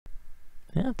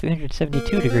Well,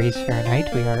 372 degrees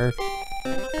Fahrenheit. We are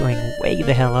going way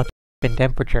the hell up in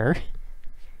temperature.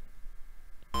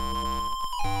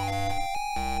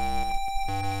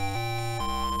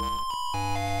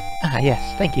 Ah,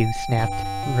 yes, thank you, snapped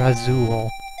Razul.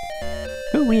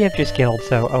 Who we have just killed,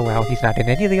 so oh well, he's not in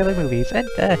any of the other movies, and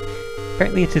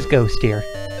apparently it's his ghost here.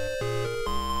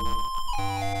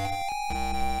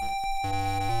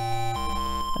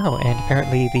 Oh, and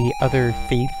apparently the other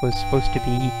thief was supposed to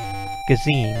be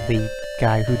Genie, the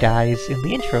guy who dies in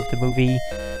the intro of the movie.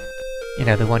 You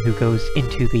know, the one who goes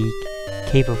into the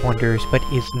Cave of Wonders but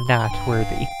is not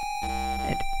worthy.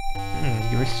 And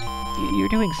you're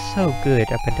doing so good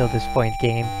up until this point,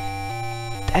 game.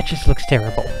 That just looks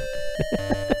terrible.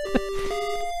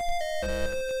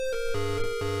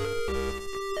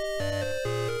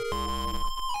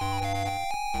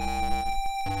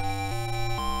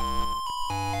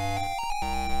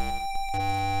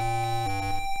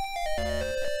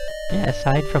 Yeah,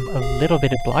 aside from a little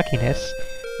bit of blockiness,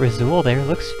 Razul there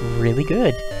looks really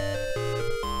good.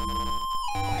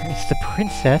 Whereas the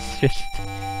princess, just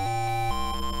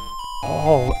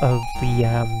all of the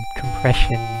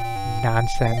compression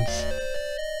nonsense.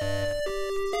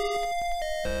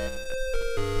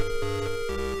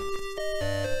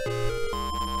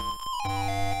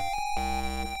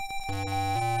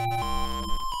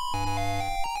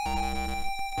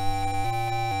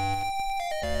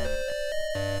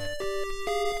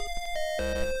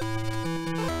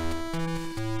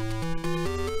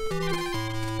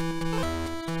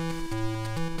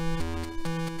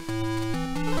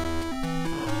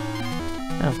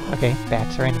 Oh, okay,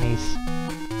 bats are enemies.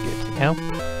 Good to know.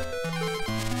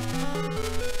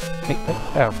 Wait,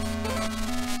 oh.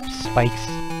 Spikes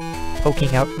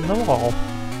poking out from the wall.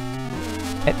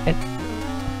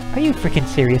 Are you freaking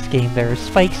serious, game? There are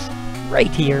spikes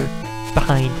right here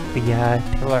behind the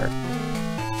pillar.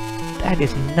 That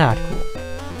is not cool.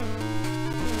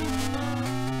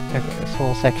 Okay, this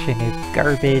whole section is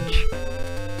garbage.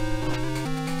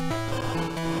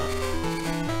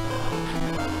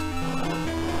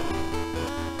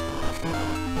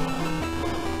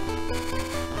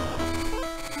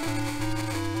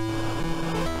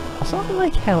 Also, I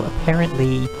like how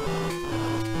apparently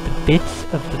the bits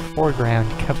of the foreground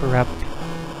cover up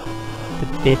the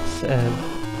bits of,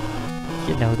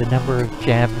 you know, the number of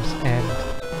gems and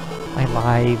my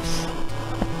lives.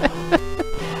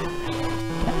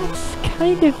 That's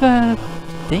kind of a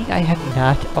thing I have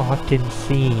not often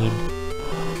seen.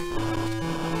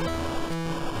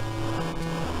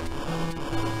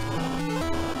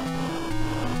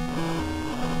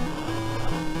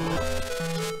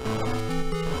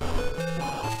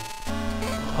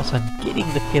 Also, I'm getting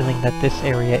the feeling that this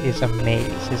area is a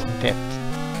maze, isn't it?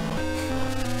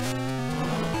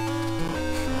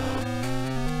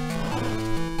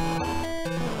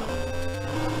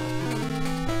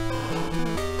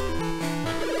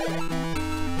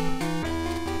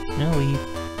 No, we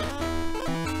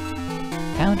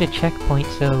found a checkpoint,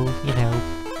 so, you know,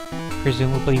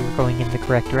 presumably we're going in the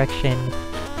correct direction.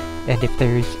 And if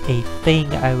there's a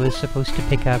thing I was supposed to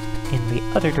pick up in the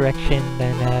other direction,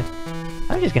 then,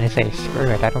 I'm just gonna say, screw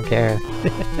it, I don't care.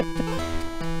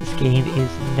 This game is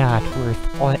not worth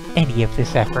any of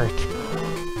this effort.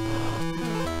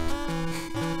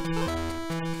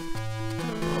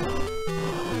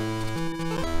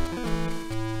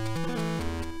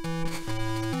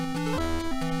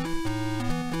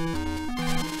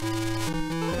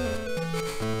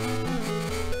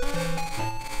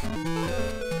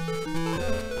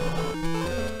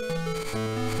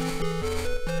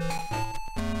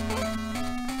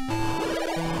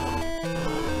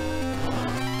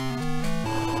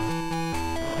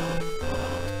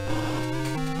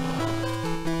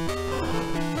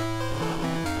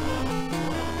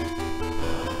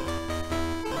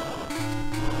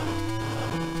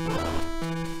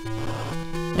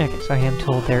 Okay, so I am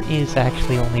told there is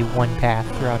actually only one path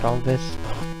throughout all this,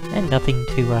 and nothing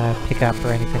to pick up or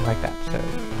anything like that, so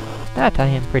that I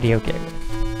am pretty okay with.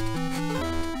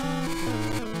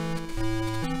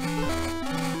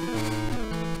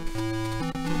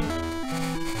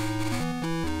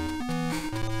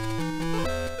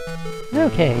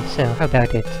 Okay, so how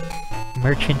about it?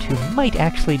 Merchant who might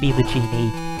actually be the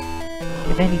genie.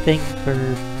 Give anything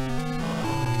for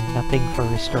nothing for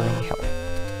restoring health.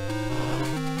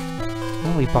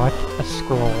 Well, we bought a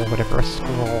scroll, whatever a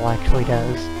scroll actually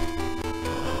does.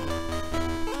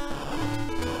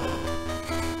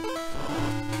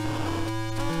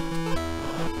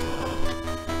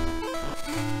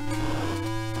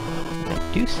 I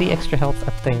do see extra health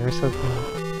up there, so we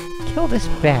can kill this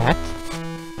bat.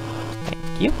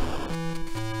 Thank you.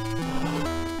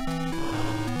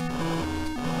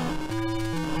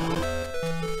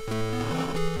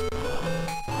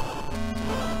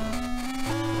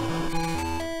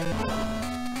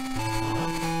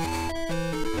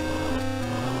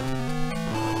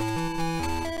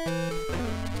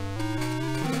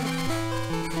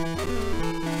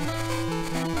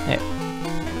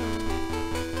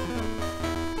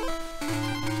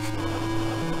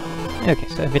 Okay,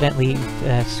 so evidently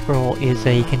the scroll is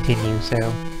a continue, so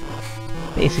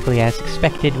basically as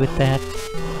expected with that.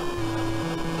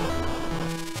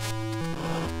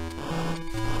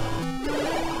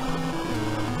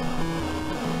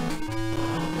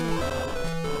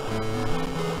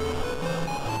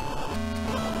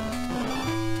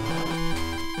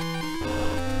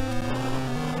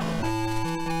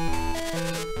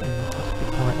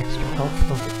 More extra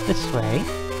health over this way.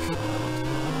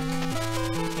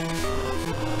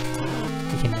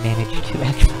 We can manage to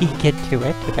actually get to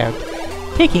it without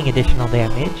taking additional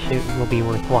damage. It will be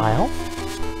worthwhile.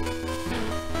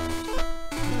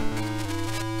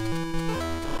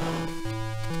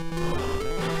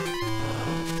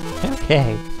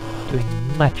 Okay,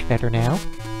 doing much better now.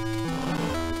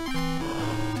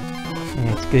 And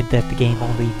it's good that the game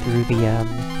only threw the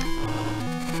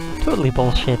totally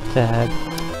bullshit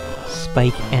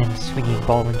spike and swinging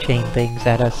ball and chain things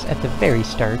at us at the very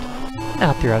start,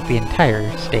 not throughout the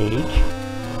entire stage.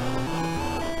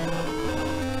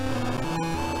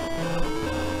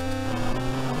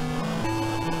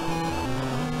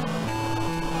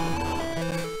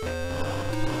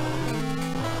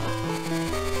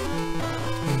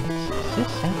 Is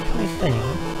this actually a thing?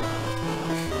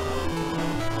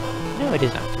 No, it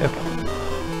is not. Okay.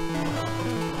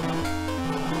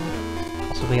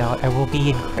 I will be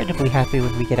incredibly happy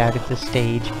when we get out of this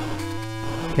stage,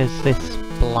 because this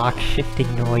block shifting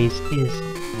noise is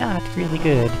not really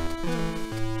good.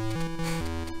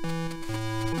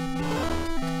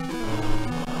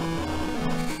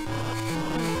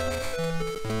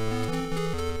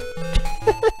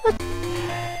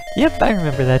 Yep, I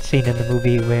remember that scene in the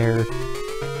movie where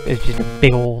there's just a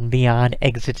big old neon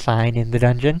exit sign in the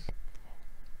dungeon.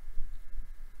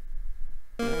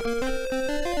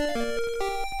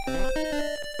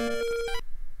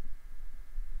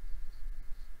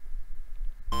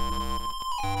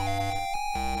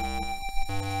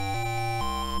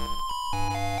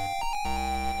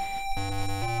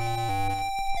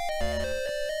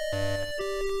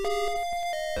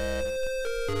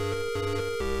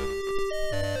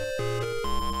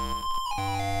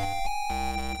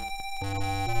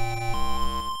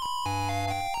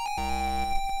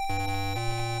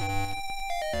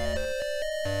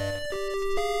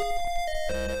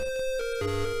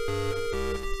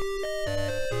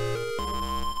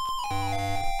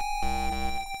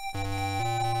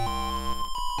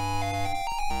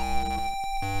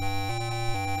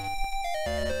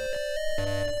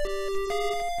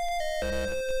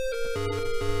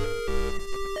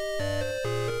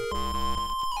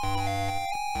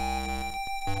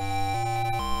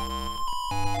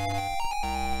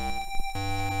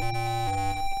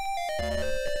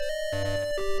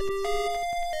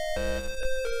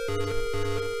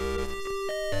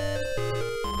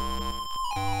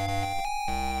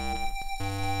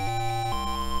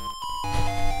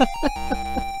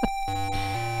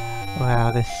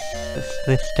 Wow,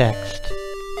 this text.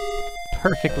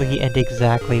 Perfectly and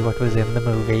exactly what was in the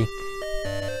movie.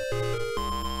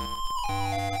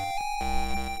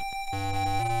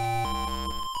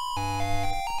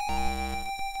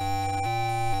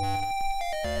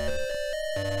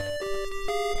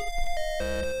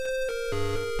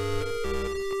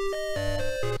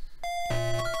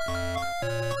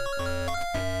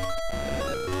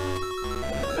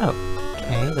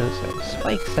 Okay, those are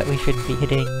spikes that we shouldn't be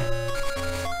hitting.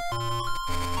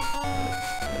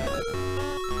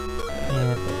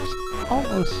 And there's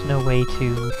almost no way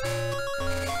to...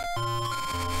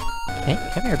 Hey,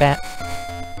 come here, bat.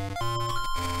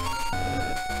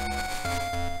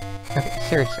 Okay,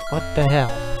 seriously, what the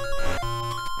hell?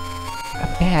 A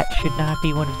bat should not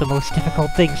be one of the most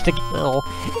difficult things to kill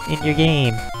in your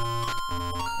game.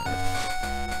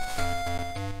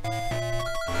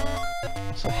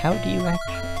 So how do you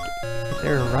actually... Is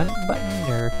there a run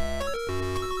button, or...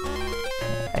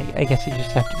 I guess you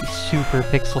just have to be super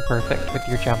pixel perfect with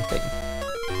your jumping.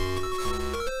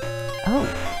 Oh,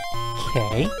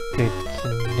 okay, good to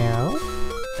know.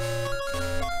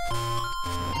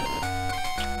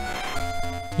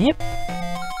 Yep.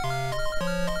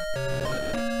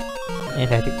 And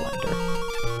I do wonder.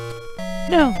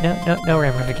 No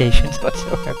ramifications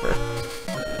whatsoever.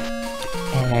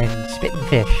 And spitting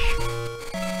fish.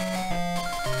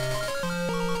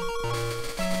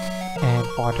 And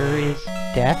water is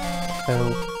death,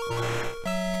 so...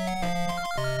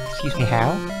 Excuse me,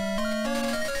 how?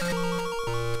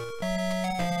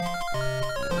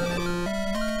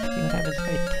 See what happens if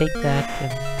I take that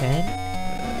and then...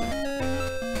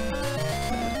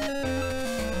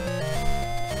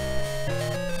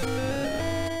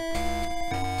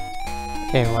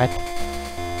 Okay, what?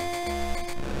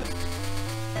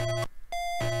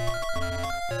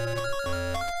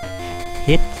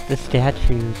 hit the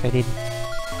statues. I didn't...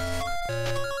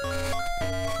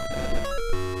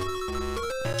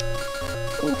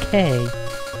 Okay.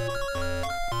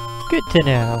 Good to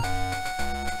know.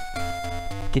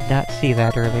 Did not see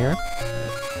that earlier.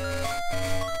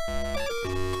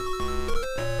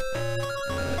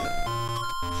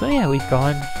 So yeah, we've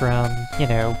gone from, you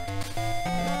know,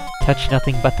 touch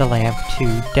nothing but the lamp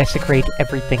to desecrate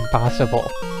everything possible.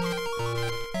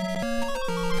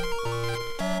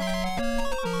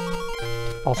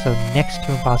 Also next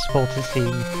to impossible to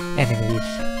see enemies.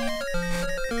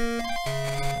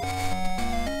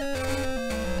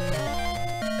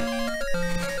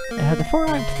 The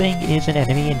four-armed thing is an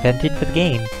enemy invented for the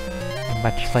game,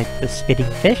 much like the spitting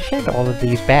fish and all of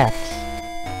these bats.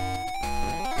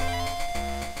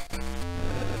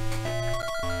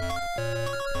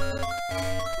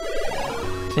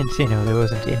 Since, you know, there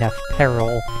wasn't enough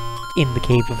peril in the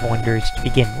Cave of Wonders to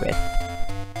begin with.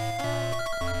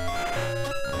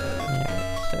 Yeah,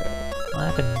 so a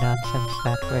lot of nonsense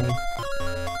that way.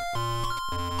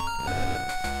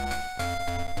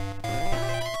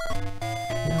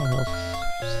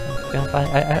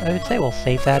 I would say we'll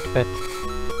save that, but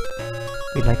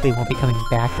we likely won't be coming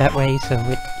back that way, so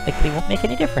it likely won't make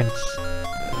any difference.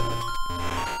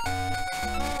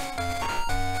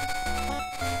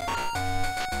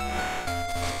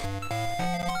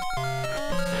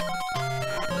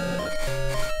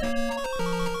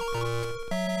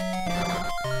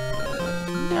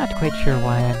 Not quite sure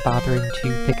why I'm bothering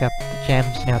to pick up the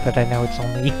gems now that I know it's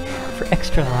only for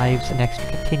extra lives and extra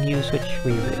continues, which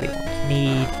we really won't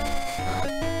need.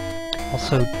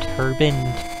 Also,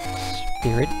 turbaned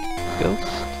spirit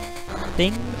ghost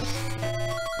things?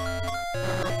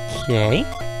 Okay.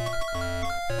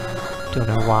 Don't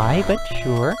know why, but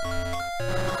sure.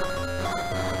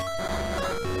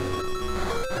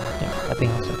 Yeah, nothing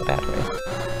else in the bad way.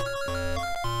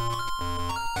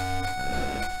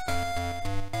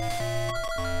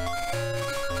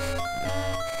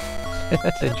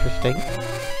 That's interesting.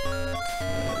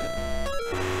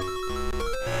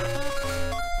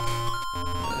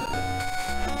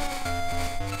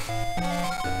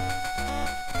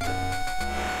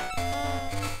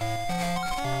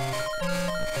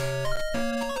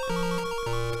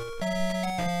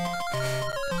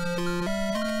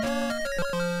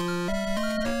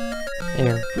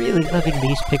 They're really loving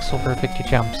these pixel-perfect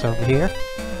jumps over here.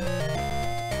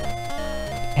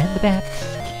 And the bats.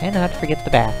 Cannot forget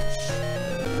the bats.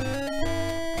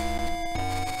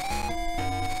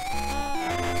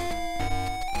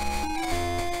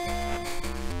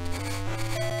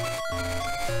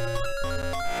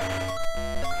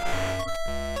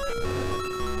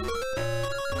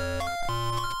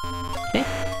 Okay.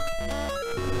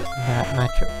 Not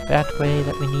much over that way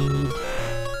that we need.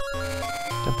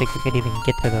 Don't think we could even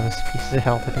get to those pieces of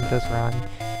health. I think those were on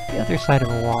the other side of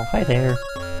a wall. Hi there.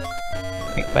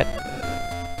 Wait, what?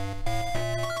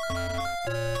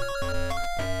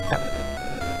 No.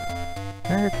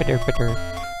 Herp-a-derp-a-derp.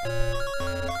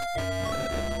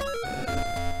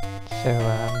 So,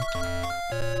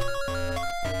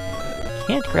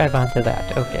 can't grab onto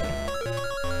that. Okay.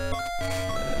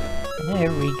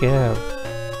 There we go.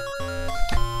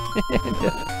 And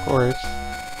of course.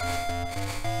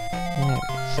 Alright,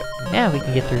 so now we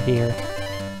can get through here.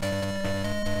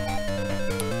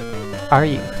 Are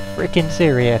you frickin'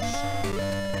 serious?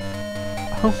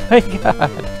 Oh my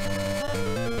god!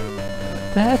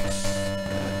 That's...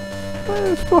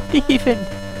 what even?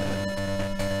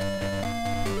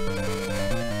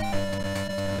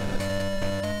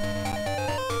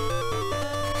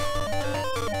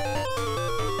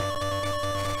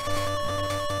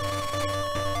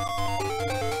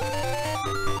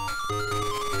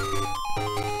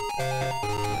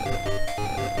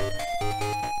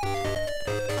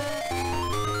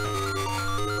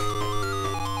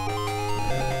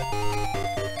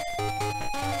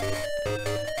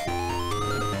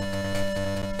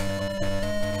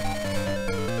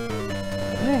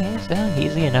 Well,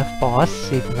 easy enough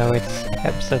boss, even though it's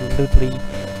absolutely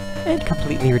and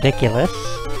completely ridiculous.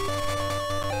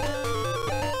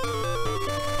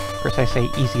 Of course I say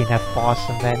easy enough boss,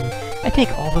 and then I take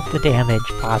all of the damage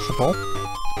possible.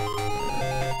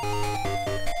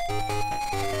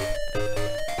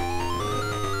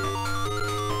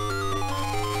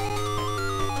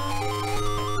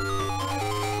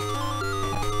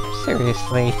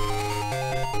 Seriously.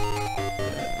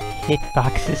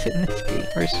 Hitboxes in this game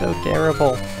are so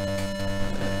terrible.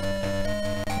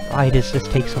 Why does this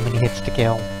take so many hits to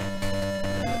kill?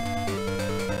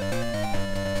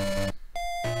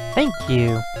 Thank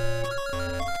you!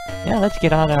 Yeah, let's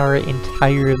get on our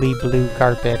entirely blue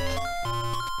carpet.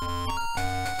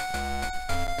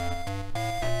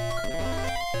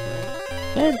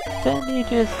 And then he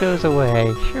just goes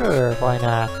away. Sure, why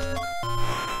not?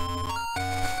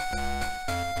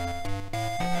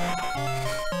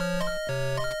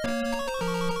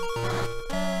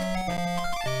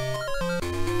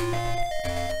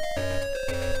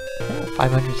 Oh,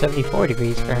 574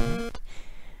 degrees Fahrenheit.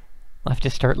 I'll have to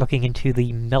start looking into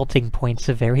the melting points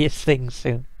of various things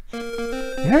soon. We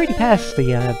already passed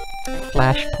the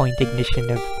flashpoint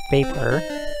ignition of vapor.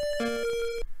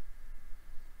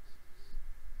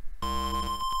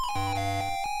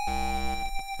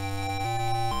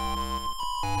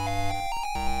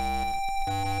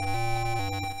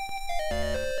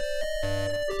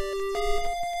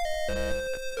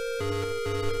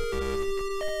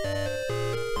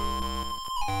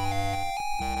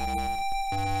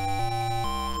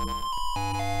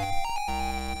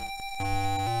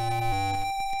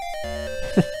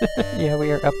 Yeah,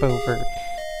 we are up over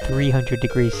 300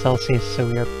 degrees Celsius, so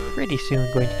we are pretty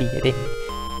soon going to be hitting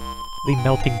the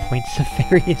melting points of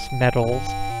various metals.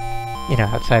 You know,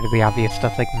 outside of the obvious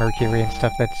stuff like mercury and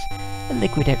stuff that's a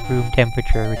liquid at room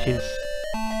temperature, which is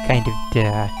kind of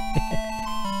duh.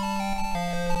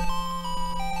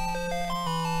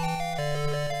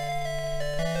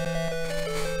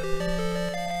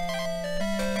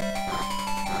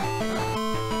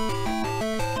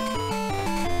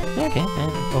 Okay,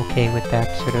 I'm okay with that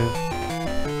sort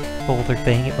of boulder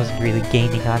thing. It wasn't really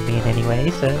gaining on me in any way,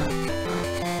 so...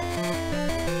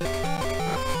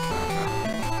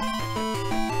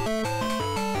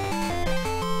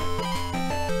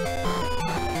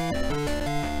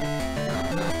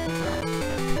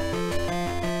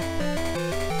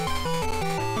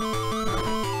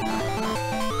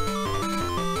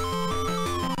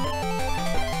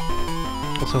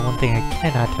 Also, one thing I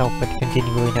cannot help but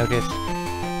continually notice,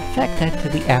 the fact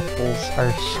that the apples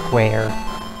are square.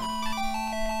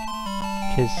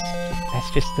 Because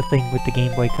that's just the thing with the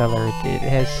Game Boy Color, it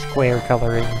has square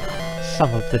coloring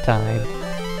some of the time.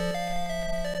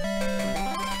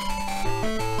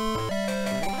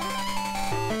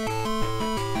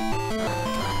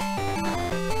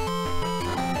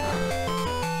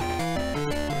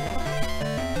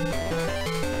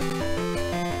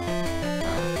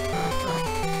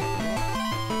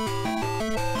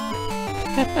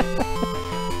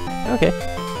 Okay.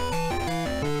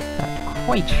 Not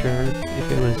quite sure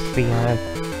if it was the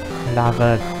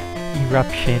lava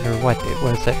eruption or what it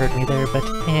was that hurt me there, but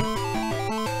eh.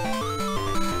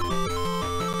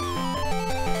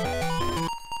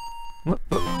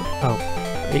 Oh,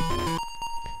 wait.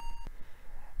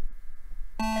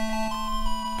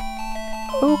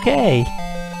 Okay.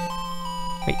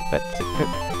 Wait, but...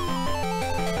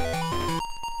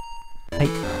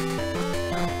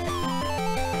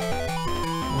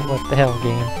 What the hell,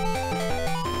 game?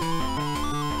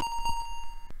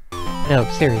 No,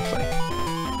 seriously.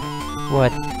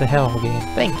 What the hell, game?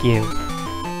 Thank you!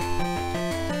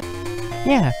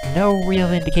 Yeah, no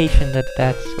real indication that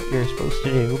that's what you're supposed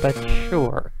to do, but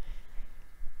sure.